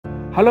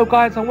Hello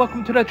guys and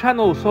welcome to the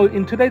channel. So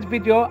in today's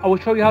video I will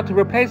show you how to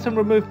replace and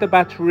remove the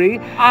battery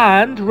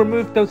and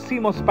remove the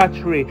CMOS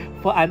battery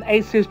for an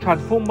Asus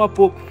Transformer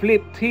Book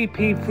Flip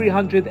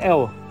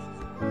TP300L.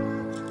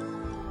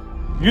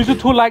 Use a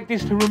tool like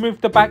this to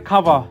remove the back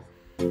cover.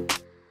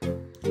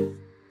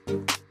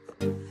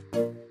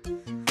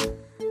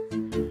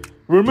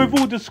 Remove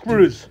all the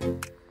screws.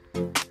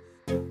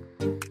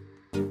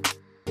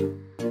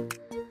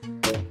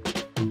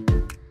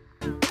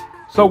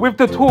 So with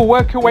the tool,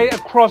 work your way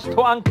across to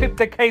unclip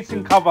the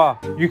casing cover.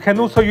 You can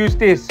also use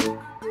this.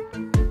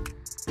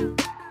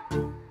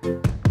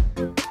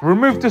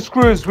 Remove the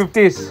screws with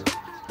this.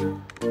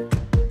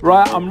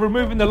 Right, I'm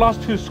removing the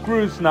last two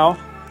screws now.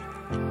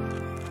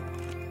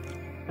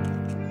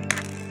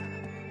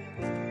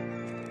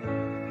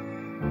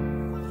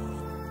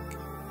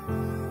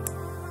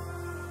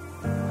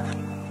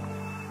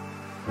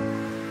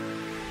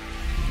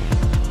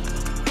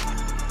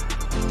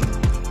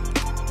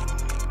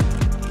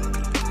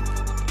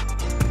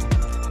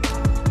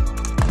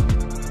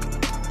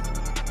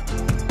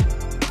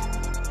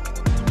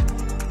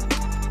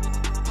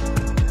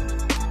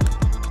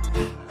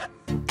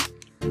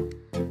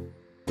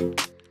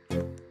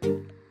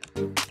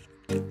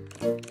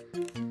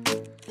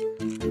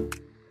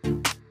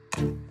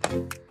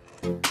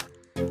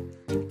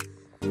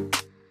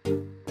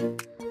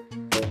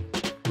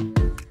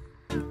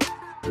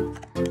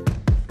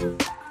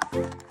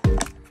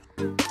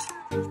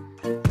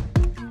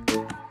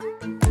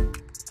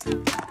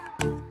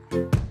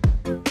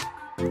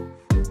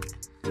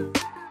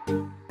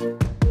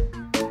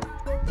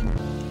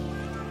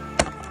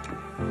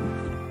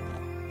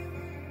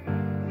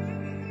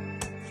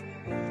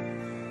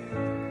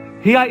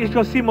 Here is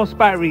your CMOS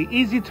battery,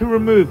 easy to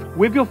remove.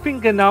 With your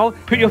finger now,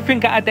 put your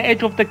finger at the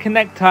edge of the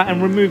connector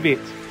and remove it.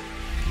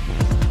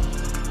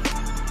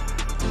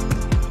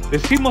 The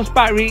CMOS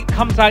battery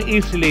comes out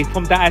easily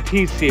from the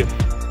adhesive.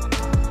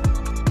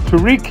 To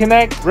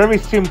reconnect, very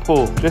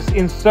simple. Just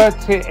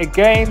insert it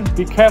again.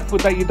 Be careful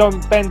that you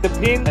don't bend the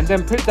pin, and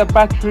then put the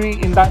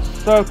battery in that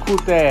circle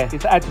there.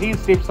 It's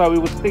adhesive so it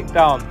will stick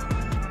down.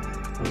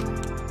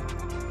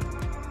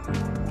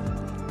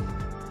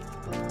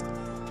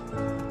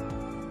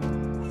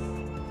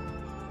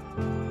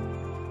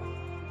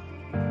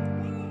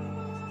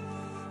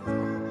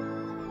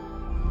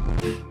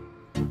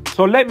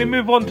 So let me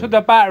move on to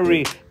the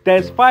battery.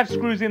 There's 5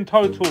 screws in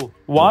total.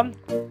 1,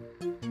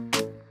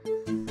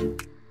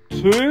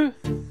 2,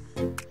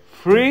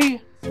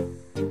 3,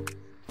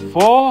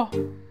 4,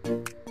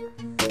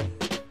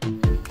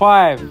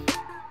 5.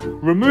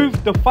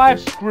 Remove the 5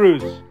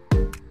 screws.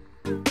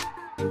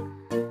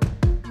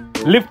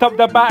 Lift up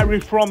the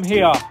battery from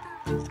here.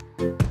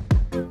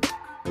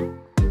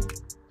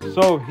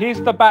 So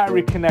here's the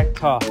battery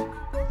connector.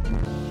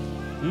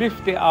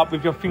 Lift it up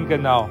with your finger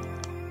now.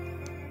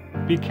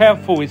 Be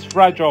careful, it's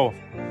fragile.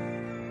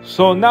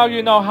 So now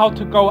you know how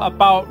to go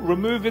about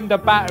removing the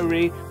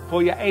battery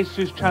for your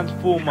Asus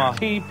Transformer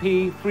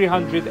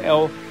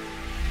TP300L.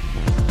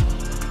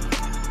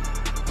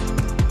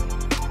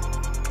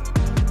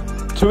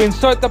 To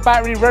insert the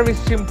battery, very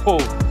simple.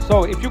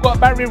 So if you've got a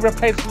battery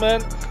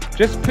replacement,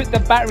 just put the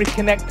battery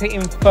connector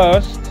in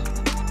first.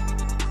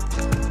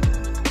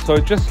 So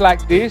just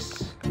like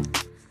this.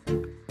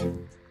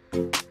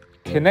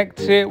 Connect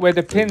it where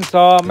the pins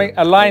are,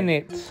 align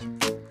it.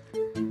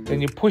 Then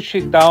you push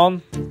it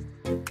down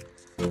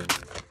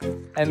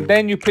and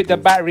then you put the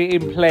battery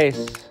in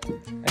place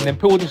and then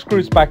put all the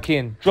screws back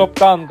in. Job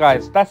done,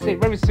 guys. That's it,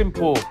 very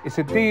simple. It's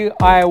a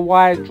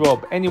DIY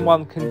job.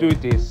 Anyone can do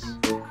this.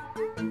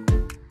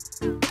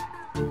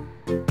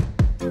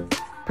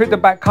 Put the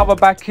back cover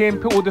back in,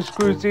 put all the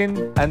screws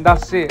in, and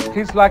that's it.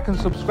 Please like and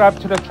subscribe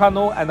to the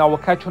channel and I will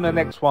catch you on the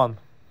next one.